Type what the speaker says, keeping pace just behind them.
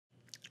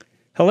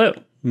Hello,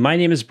 my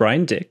name is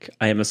Brian Dyck.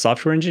 I am a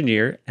software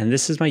engineer, and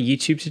this is my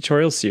YouTube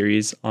tutorial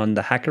series on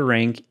the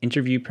HackerRank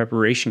interview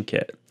preparation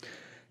kit.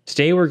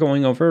 Today we're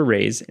going over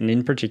arrays, and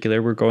in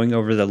particular, we're going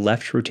over the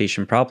left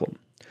rotation problem.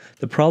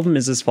 The problem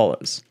is as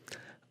follows.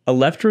 A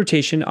left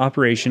rotation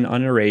operation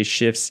on an array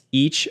shifts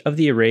each of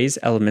the array's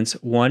elements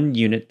 1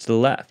 unit to the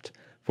left.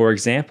 For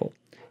example,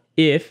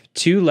 if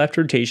 2 left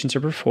rotations are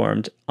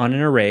performed on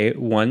an array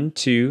 1,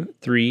 2,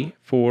 3,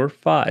 4,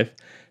 5,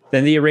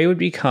 then the array would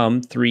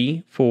become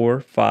 3, 4,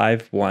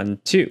 5, 1,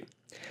 2.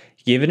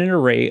 Given an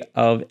array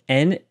of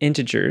n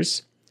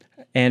integers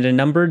and a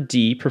number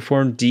d,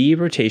 perform d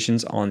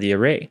rotations on the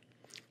array.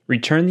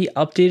 Return the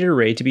updated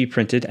array to be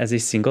printed as a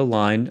single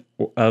line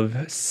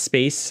of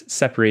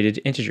space-separated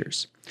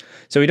integers.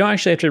 So we don't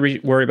actually have to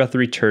worry about the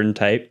return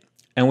type,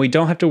 and we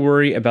don't have to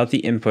worry about the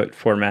input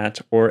format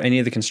or any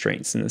of the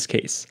constraints in this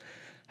case.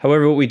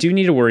 However, what we do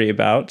need to worry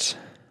about,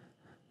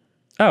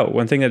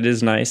 one thing that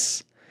is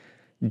nice,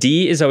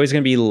 d is always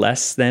going to be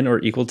less than or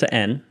equal to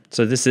n.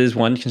 So this is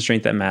one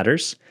constraint that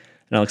matters,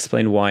 and I'll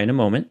explain why in a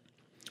moment.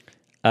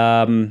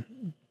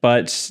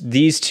 But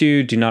these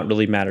two do not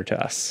really matter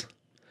to us.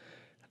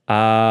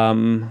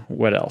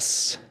 What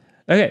else?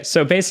 Okay,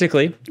 so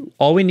basically,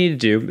 all we need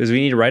to do is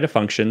we need to write a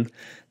function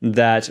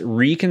that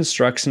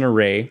reconstructs an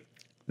array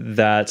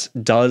that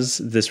does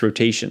this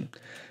rotation.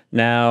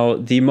 Now,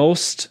 the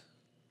most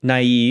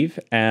naive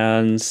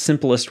and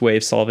simplest way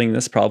of solving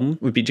this problem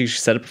would be to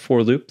set up a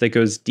for loop that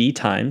goes d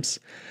times,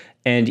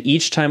 and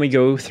each time we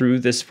go through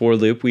this for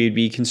loop, we'd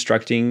be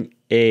constructing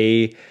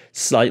a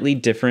slightly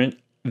different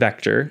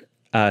vector,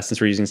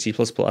 since we're using C++,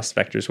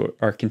 vectors what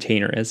our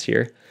container is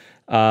here.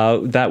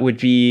 That would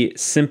be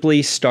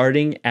simply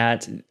starting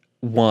at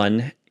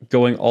 1,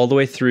 going all the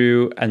way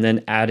through, and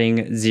then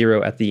adding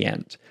 0 at the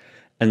end.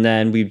 And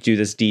then we do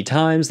this d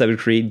times, that would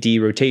create d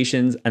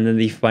rotations, and then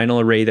the final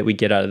array that we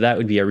get out of that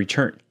would be a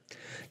return.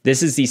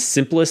 This is the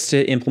simplest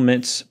to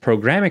implement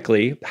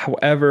programmatically.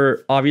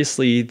 However,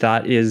 obviously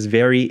that is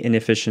very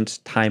inefficient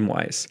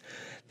time-wise.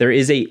 There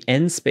is a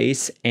n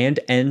space and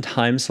n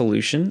time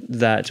solution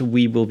that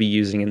we will be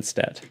using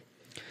instead.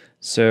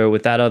 So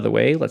with that out of the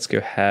way, let's go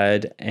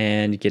ahead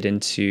and get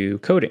into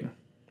coding.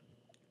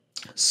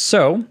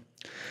 So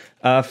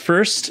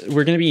first,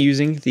 we're going to be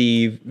using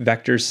the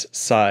vector's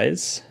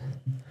size.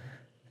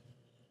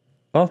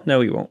 Well, no,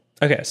 we won't.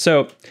 Okay,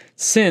 so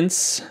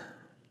since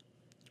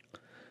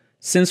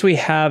we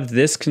have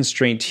this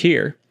constraint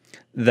here,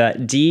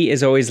 that d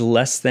is always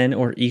less than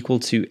or equal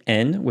to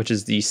n, which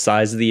is the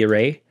size of the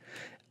array,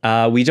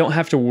 we don't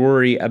have to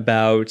worry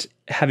about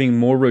having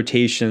more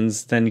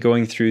rotations than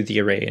going through the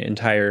array an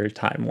entire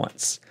time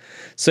once.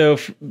 So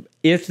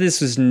if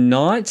this was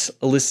not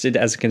listed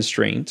as a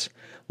constraint,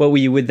 what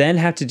we would then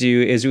have to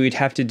do is we would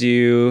have to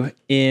do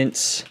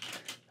int,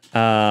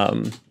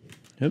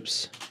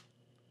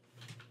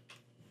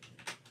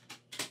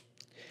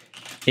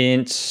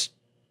 int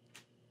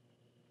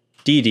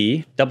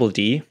dd, double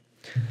d,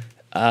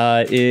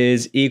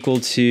 is equal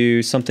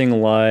to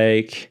something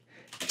like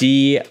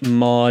d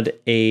mod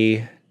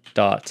a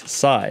dot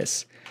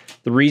size.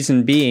 The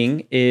reason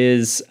being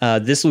is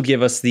this will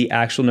give us the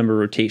actual number of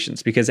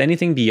rotations, because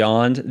anything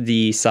beyond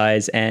the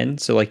size n,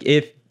 so like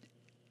if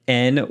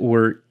n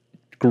were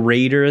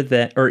greater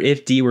than, or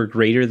if d were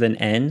greater than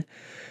n,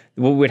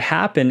 what would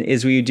happen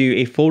is we would do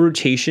a full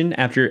rotation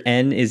after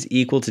n is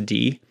equal to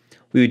d.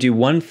 We would do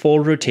one full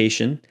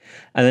rotation,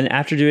 and then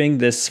after doing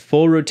this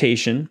full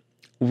rotation,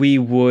 we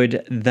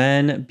would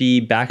then be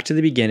back to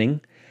the beginning,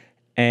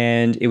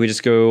 and it would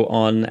just go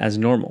on as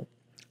normal.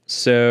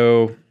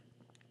 So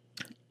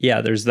yeah,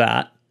 there's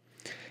that.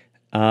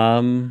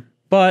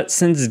 But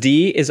since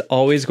d is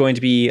always going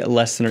to be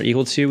less than or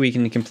equal to, we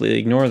can completely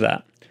ignore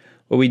that.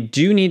 What we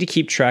do need to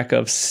keep track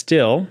of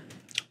still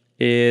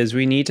is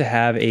we need to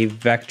have a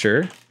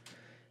vector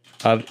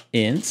of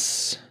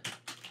ints,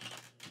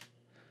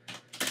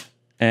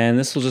 and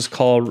this will just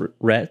call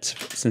ret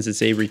since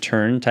it's a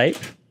return type.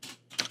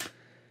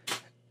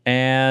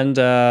 And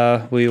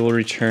we will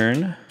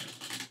return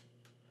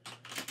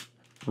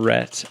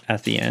ret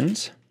at the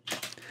end.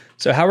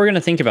 So how we're going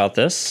to think about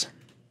this,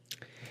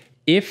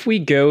 if we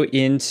go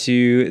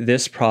into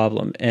this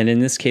problem, and in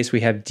this case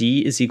we have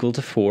d is equal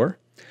to 4,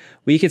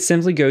 we could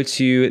simply go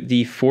to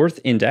the 4th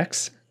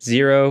index,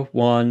 0,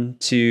 1,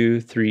 2,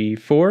 3,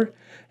 4,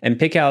 and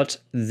pick out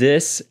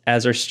this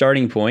as our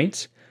starting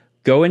point,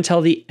 go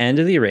until the end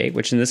of the array,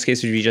 which in this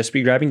case would just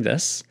be grabbing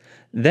this,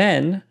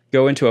 then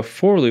go into a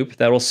for loop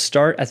that will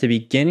start at the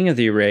beginning of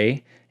the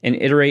array and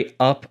iterate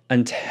up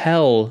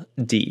until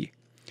d.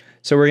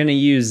 So we're going to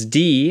use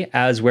d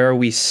as where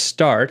we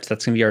start.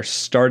 That's going to be our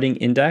starting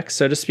index,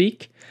 so to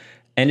speak.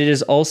 And it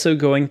is also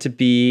going to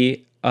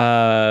be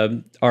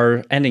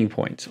our ending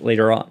point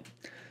later on.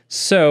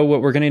 So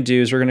what we're going to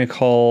do is we're going to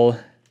call,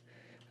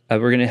 we're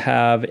going to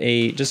have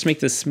a, just to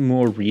make this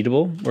more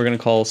readable, we're going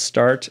to call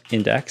start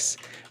index.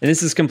 And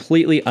this is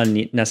completely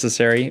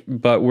unnecessary,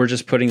 but we're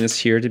just putting this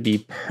here to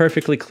be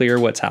perfectly clear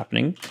what's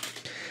happening.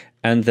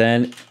 And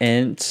then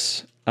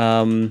int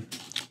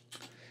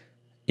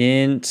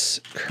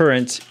int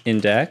current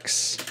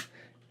index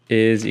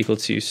is equal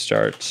to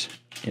start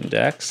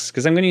index,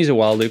 because I'm going to use a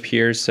while loop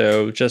here,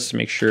 so just to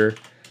make sure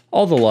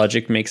all the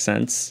logic makes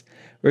sense,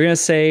 we're going to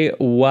say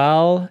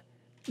while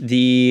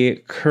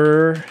the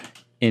cur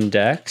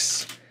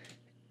index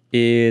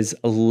is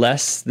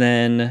less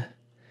than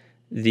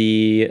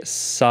the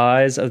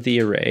size of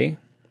the array.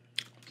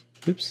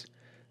 Oops.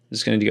 I'm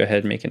just going to go ahead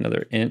and make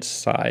another int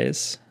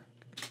size.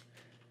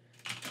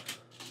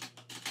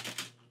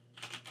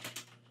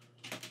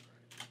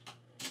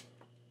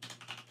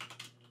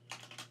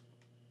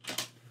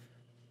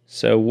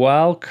 So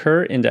while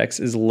cur index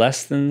is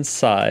less than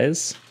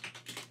size,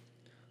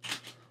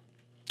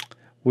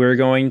 we're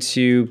going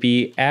to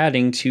be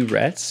adding to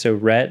ret. So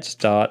ret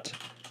dot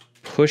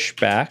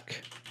pushback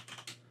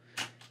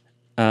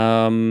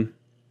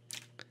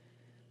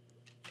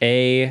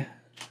a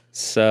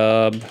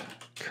sub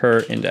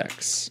cur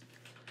index.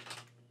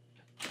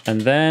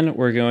 And then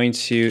we're going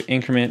to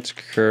increment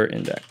cur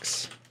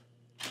index.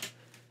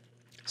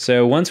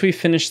 So once we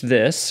finish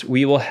this,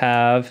 we will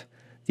have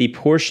the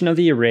portion of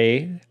the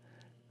array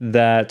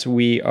that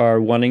we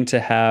are wanting to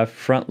have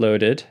front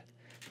loaded.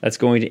 That's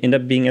going to end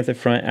up being at the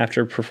front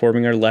after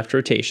performing our left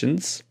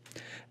rotations.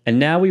 And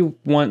now we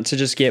want to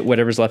just get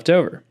whatever's left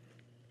over.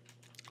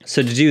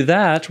 So to do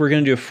that, we're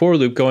going to do a for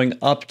loop going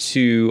up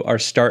to our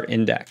start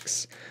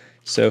index.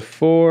 So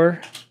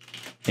for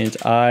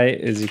int I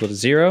is equal to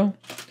 0,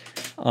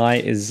 I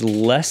is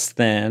less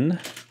than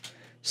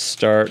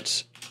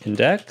start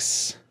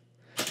index,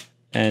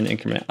 and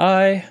increment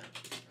I.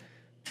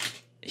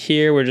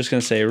 Here we're just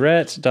going to say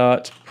ret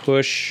dot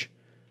push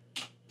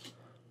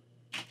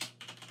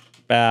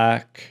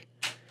back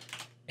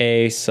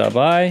a sub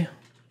I,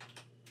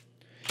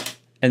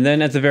 and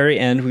then at the very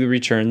end we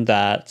return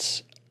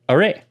that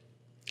array.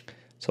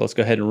 So let's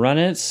go ahead and run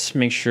it,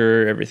 make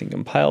sure everything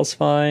compiles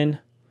fine.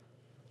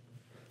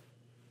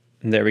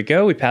 And there we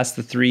go, we passed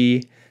the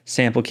 3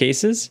 sample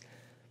cases.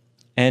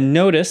 And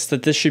notice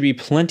that this should be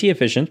plenty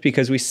efficient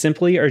because we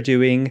simply are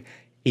doing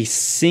a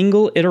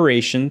single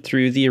iteration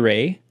through the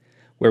array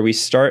where we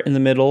start in the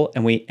middle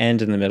and we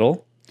end in the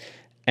middle.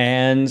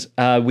 And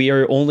we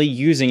are only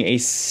using a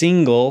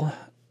single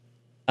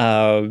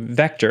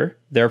vector.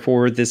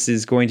 Therefore, this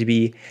is going to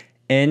be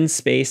n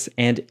space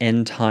and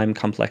n time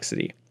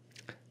complexity.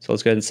 So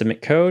let's go ahead and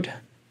submit code.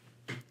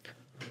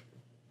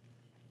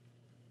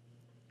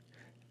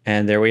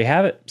 And there we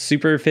have it.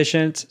 Super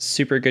efficient,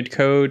 super good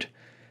code.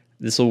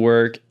 This will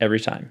work every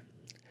time.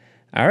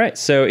 All right,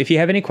 so if you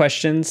have any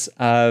questions,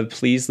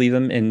 please leave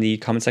them in the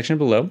comment section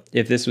below.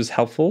 If this was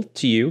helpful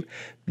to you,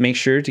 make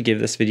sure to give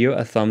this video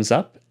a thumbs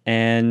up.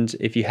 And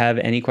if you have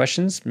any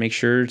questions, make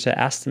sure to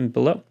ask them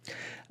below.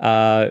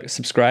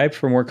 Subscribe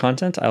for more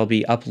content. I'll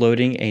be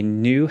uploading a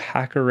new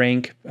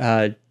HackerRank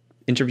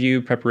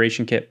interview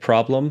preparation kit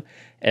problem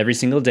every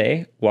single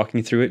day,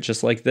 walking through it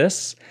just like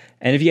this.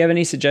 And if you have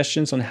any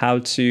suggestions on how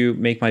to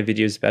make my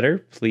videos better,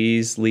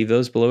 please leave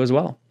those below as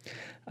well.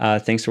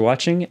 Thanks for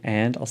watching,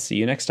 and I'll see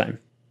you next time.